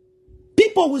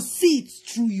 People will see it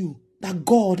through you that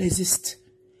God exists.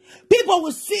 People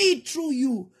will see it through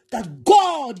you that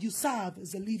God you serve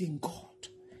is a living God.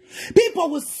 People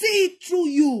will see it through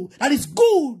you that it's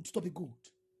good to be good.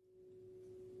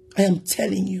 I am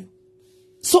telling you,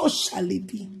 so shall it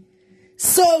be.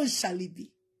 So shall it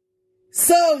be.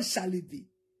 So shall it be.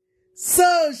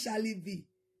 So shall it be.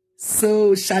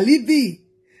 So shall it be.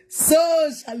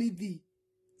 So shall it be.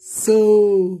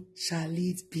 So shall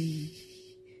it be.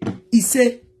 He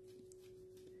said,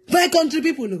 my country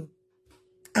people,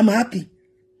 I'm happy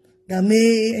that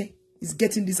May is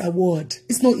getting this award.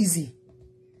 It's not easy.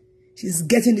 She's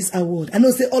getting this award. I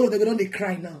know say all of them don't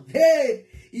cry now. Hey,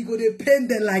 you go to pain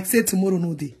them like say tomorrow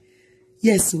no day.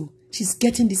 Yes, so she's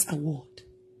getting this award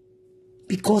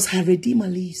because her Redeemer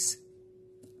lives.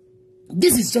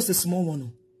 This is just a small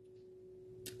one.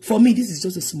 For me, this is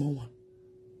just a small one.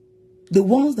 The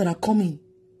ones that are coming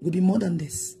will be more than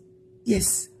this.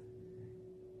 Yes.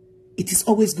 It is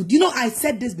always good. You know, I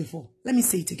said this before. Let me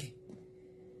say it again.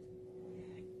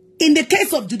 In the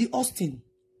case of Judy Austin,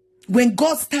 when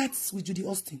God starts with Judy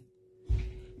Austin,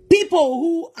 people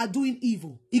who are doing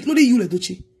evil, including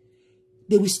Mayyuledochie,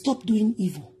 they will stop doing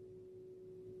evil.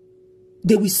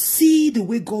 They will see the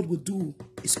way God will do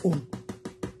his own.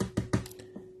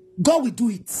 God will do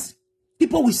it.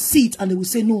 People will see it and they will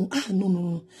say, no.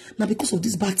 No. Now because of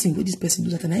this bad thing, where this person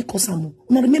do that, and I cause some.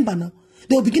 Now remember now.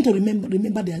 They will begin to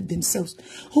remember themselves.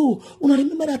 Oh, when I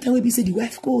remember that time where we say the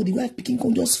wife picking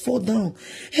can just fall down.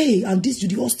 Hey, and this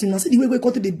Judy Austin, I said the way we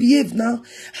got to behave now.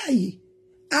 Hey,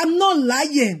 I'm not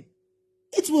lying.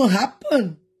 It will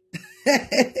happen.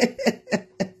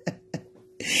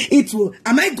 It will.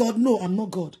 Am I God? No, I'm not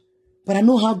God. But I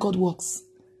know how God works.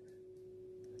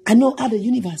 I know how the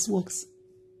universe works.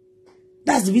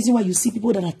 That's the reason why you see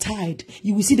people that are tied.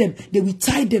 You will see them. They will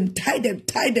tie them.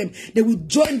 They will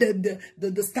join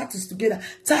the status together.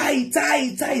 Tie.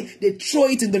 They throw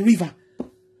it in the river.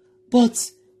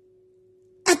 But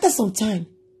after some time,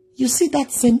 you see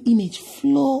that same image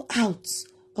flow out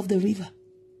of the river.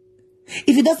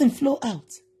 If it doesn't flow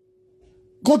out,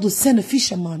 God will send a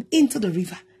fisherman into the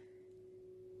river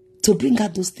to bring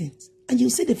out those things. And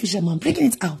you see the fisherman bringing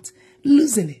it out,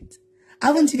 losing it.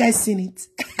 Haven't you guys seen it?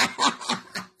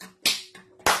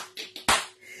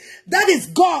 That is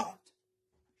God.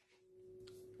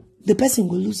 The person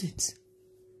will lose it.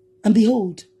 And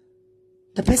behold,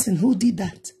 the person who did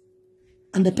that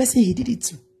and the person he did it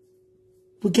to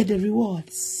will get the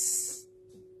rewards.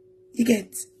 You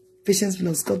get patience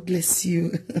plus. God bless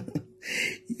you.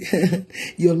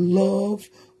 Your love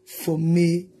for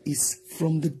me is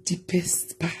from the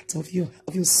deepest part of your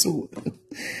soul.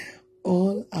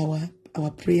 All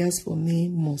our prayers for me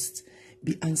must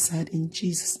be answered in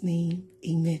Jesus' name.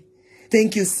 Amen.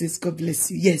 Thank you, sis. God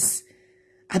bless you. Yes.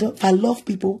 If I love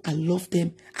people, I love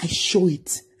them. I show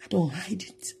it. I don't hide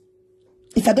it.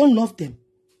 If I don't love them,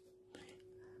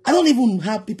 I don't even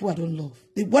have people I don't love.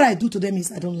 What I do to them is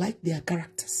I don't like their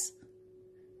characters.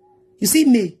 You see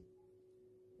me?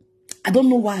 I don't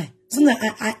know why. Sometimes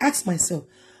I ask myself,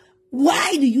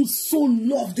 why do you so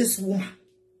love this woman?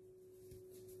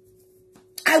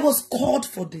 I was called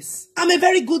for this. I'm a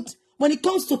very good, when it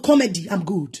comes to comedy, I'm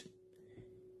good.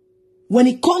 When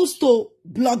it comes to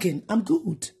blogging, I'm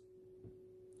good.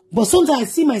 But sometimes I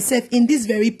see myself in this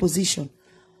very position.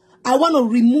 I want to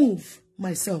remove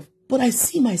myself. But I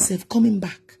see myself coming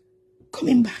back,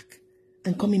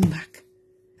 and coming back.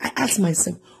 I ask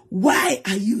myself, why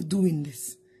are you doing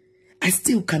this? I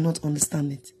still cannot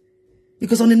understand it.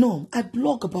 Because on the norm, I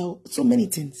blog about so many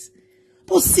things.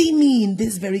 But see me in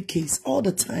this very case all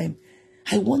the time.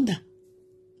 I wonder,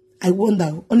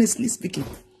 honestly speaking.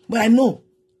 But I know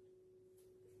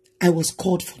I was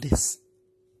called for this.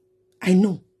 I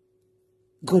know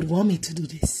God wants me to do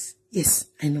this. Yes,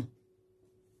 I know.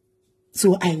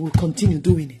 So I will continue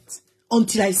doing it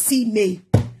until I see May.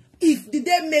 If the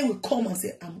day May will come and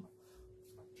say, I'm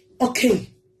okay.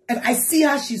 And I see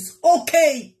her, she's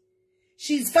okay.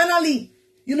 She's finally,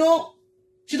 you know,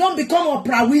 she don't become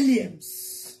Oprah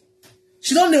Williams.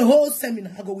 She don't the whole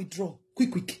seminar. I go withdraw.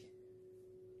 Quick.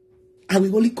 I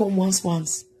will only come once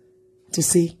to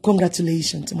say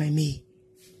congratulations to my May.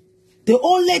 The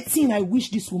only thing I wish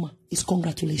this woman is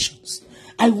congratulations.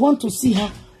 I want to see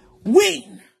her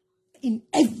win in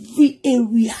every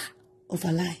area of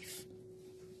her life.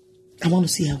 I want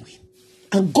to see her win.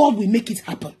 And God will make it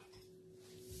happen.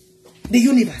 The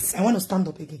universe. I want to stand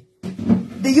up again.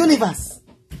 The universe.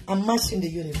 I'm matching the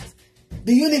universe.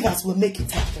 The universe will make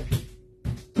it happen.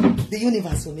 The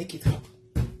universe will make it happen.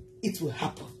 It will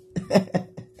happen.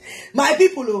 My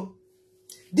people, oh,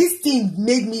 this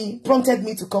thing prompted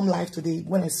me to come live today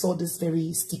when I saw this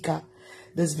very sticker,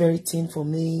 this very thing for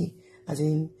me, as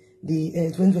in the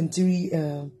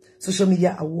 2023 social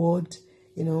media award,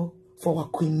 you know, for our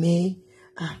Queen May.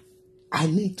 I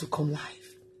need to come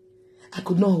live. I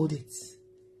could not hold it.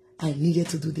 I needed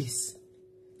to do this.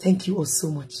 Thank you all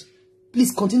so much.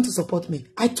 Please continue to support me.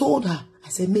 I told her, I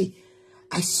said, May,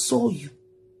 I saw you.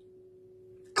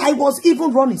 I was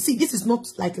even running. See, this is not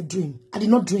like a dream. I did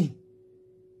not dream.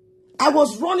 I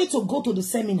was running to go to the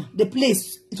seminar, the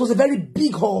place. It was a very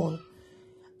big hall.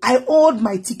 I ordered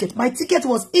my ticket. My ticket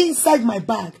was inside my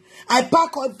bag. I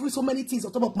packed so many things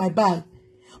on top of my bag.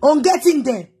 On getting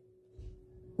there,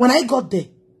 when I got there,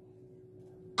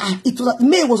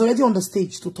 May was already on the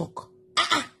stage to talk.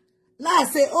 Now I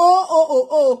say,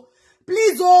 oh,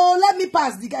 please, let me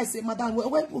pass. The guy say, madam,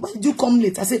 why did you come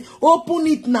late? I say, open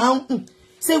it now.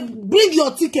 Say, bring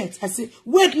your ticket. I say,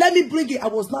 wait, let me bring it. I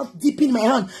was not dipping my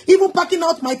hand, even packing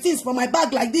out my things from my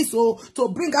bag like this, so to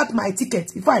bring out my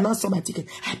ticket. Before I now saw my ticket,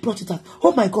 I brought it out.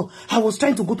 Oh my God, I was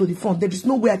trying to go to the front. There is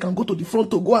no way I can go to the front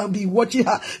to go and be watching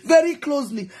her very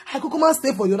closely. I could come and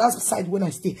stay for the other side when I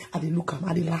stay. And they look at me,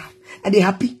 and they laugh, and they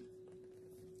happy.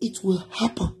 It will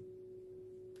happen.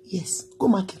 Yes, go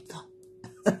mark it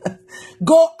down.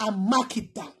 Go and mark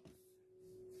it down.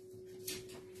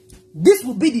 This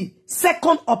will be the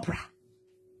second opera.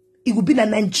 It will be the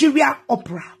Nigeria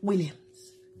Opera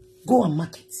Williams. Go and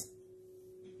mark it.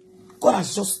 God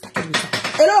has just started with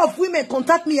that. A lot of women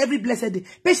contact me every blessed day.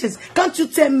 Patience, can't you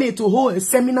tell me to hold a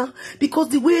seminar? Because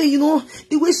the way, you know,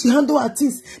 the way she handle her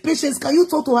things. Patience, can you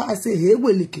talk to her? I say, hey,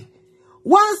 Weleke.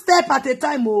 One step at a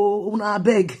time, oh, I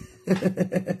beg.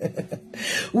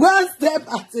 One step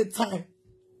at a time.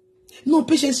 No,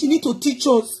 Patience, she need to teach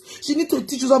us. She need to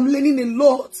teach us. I'm learning a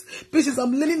lot. Patience,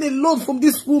 I'm learning a lot from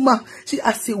this woman.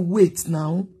 I say, wait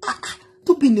now.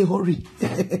 Don't be in a hurry.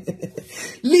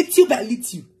 Little by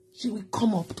little, she will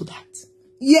come up to that.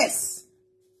 Yes.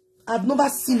 I've never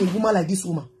seen a woman like this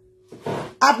woman.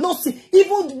 I've not seen,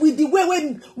 even with the way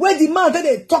when the man that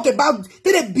they talk about,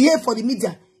 they behave for the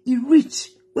media, he reach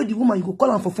where the woman, you go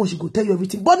call her for phone, she go tell you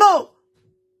everything. But no,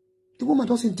 the woman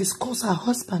doesn't discuss her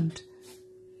husband.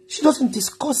 She doesn't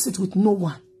discuss it with no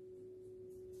one.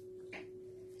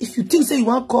 If you think say you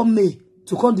want to call May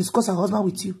to come discuss her husband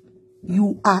with you,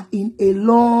 you are in a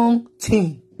long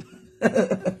thing. And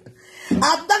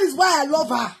that is why I love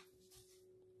her.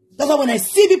 That's why when I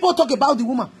see people talk about the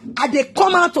woman, and they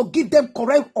come out to give them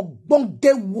correct or bong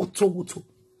de woto,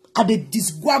 and they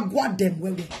disguagua them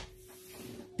well.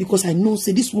 Because I know,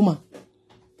 say, this woman,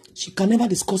 she can never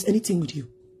discuss anything with you.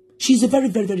 She's a very,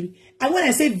 very, very, and when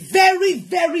I say very,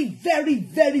 very, very,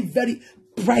 very, very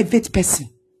private person,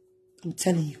 I'm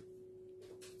telling you.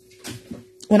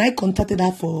 When I contacted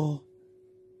her for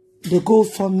the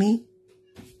GoFundMe,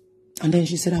 and then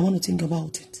she said, I want to think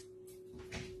about it.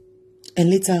 And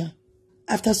later,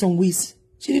 after some weeks,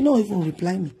 she did not even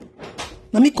reply me.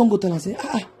 Now me come go tell her and say,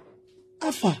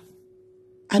 Alpha,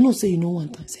 I know say you know one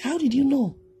time. I say, how did you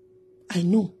know? I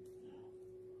know.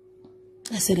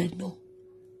 I said, I know.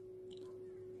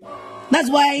 That's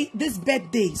why this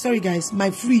birthday, sorry guys,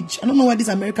 my fridge, I don't know why this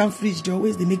American fridge,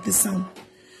 they make this sound.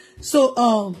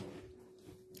 So,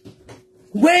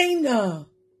 when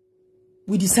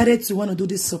we decided to want to do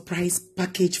this surprise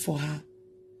package for her.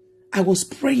 I was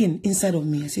praying inside of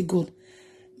me. I said, God,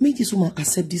 make this woman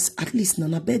accept this at least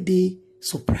on a birthday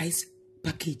surprise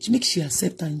package. Make she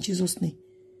accept her in Jesus' name.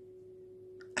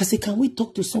 I said, can we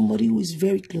talk to somebody who is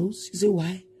very close? She said, why?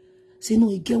 I said, no,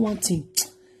 you get one thing.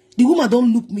 The woman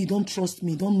don't look me, don't trust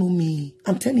me, don't know me.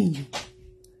 I'm telling you.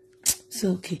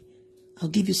 So, okay, I'll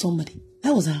give you somebody.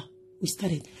 That was how we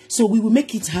started. So we will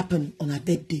make it happen on her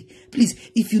birthday.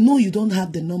 Please, if you know you don't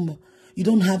have the number, you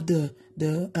don't have the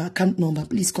account number,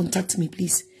 please contact me,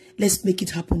 please. Let's make it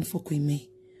happen for Queen May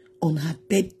on her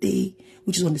birthday,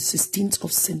 which is on the 16th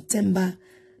of September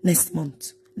next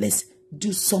month. Let's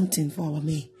do something for our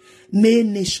May. May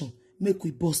Nation, make we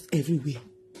bust everywhere.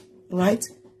 Right?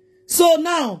 So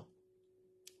now,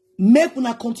 make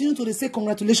una continue to say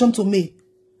congratulations to me.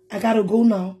 I gotta go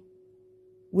now.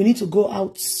 We need to go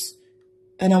out.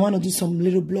 And I want to do some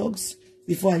little blogs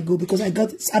before I go. Because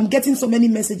I'm getting so many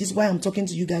messages while I'm talking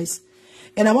to you guys.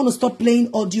 And I want to stop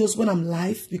playing audios when I'm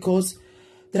live. Because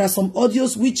there are some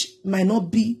audios which might not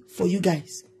be for you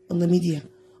guys on the media.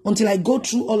 Until I go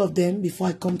through all of them before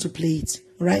I come to play it.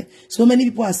 Right? So many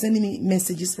people are sending me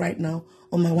messages right now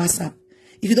on my WhatsApp.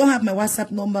 If you don't have my WhatsApp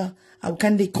number, I will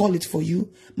kindly call it for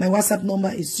you. My WhatsApp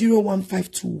number is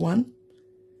 01521,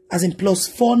 as in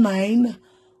 +49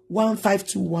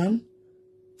 1521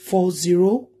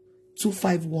 40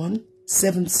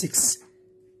 76.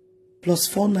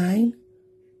 +49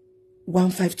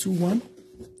 1521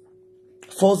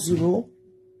 40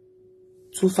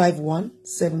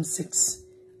 76.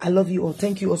 I love you all.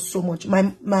 Thank you all so much.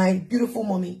 My beautiful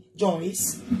mommy,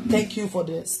 Joyce, thank you for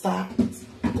the star.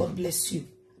 God bless you.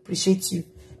 Appreciate you.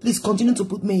 Please continue to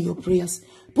put me in your prayers.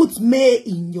 Put May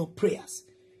in your prayers.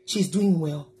 She's doing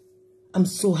well. I'm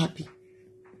so happy.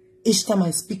 Each time I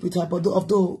speak with her, but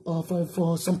although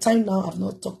for some time now, I've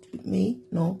not talked with May.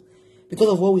 No. Because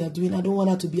of what we are doing, I don't want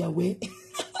her to be aware.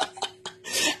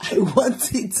 I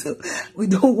want it to. We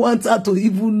don't want her to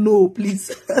even know,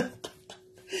 please.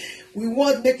 We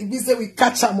want make it say we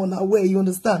catch them on our way, you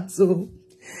understand? So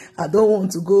I don't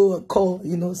want to go and call,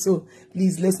 you know. So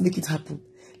please, let's make it happen.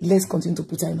 Let's continue to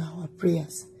put her in our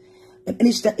prayers. And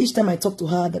each time I talk to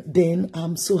her, then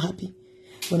I'm so happy.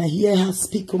 When I hear her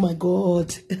speak, oh my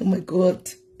God, oh my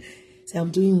God. Say, I'm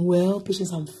doing well,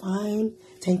 patience, I'm fine.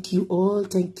 Thank you all,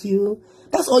 thank you.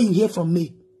 That's all you hear from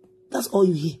me. That's all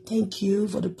you hear. Thank you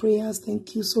for the prayers.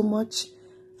 Thank you so much.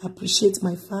 I appreciate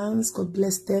my fans. God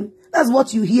bless them. That's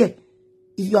what you hear.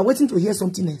 If you are waiting to hear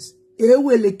something else, you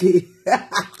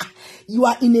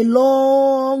are in a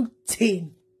long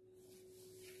thing.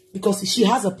 Because she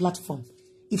has a platform.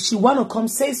 If she want to come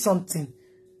say something,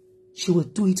 she will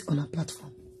do it on her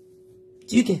platform.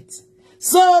 Do you get?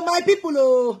 So, my people,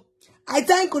 oh, I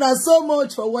thank you so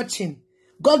much for watching.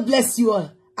 God bless you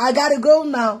all. I gotta go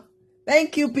now.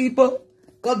 Thank you, people.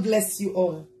 God bless you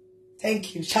all.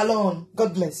 Thank you. Shalom.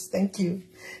 God bless. Thank you.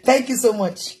 Thank you so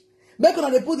much. Make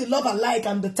sure they put the love and like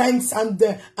and the thanks and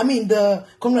the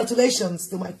congratulations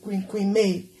to my Queen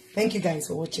May. Thank you guys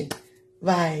for watching.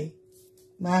 Bye.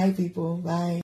 Bye, people. Bye.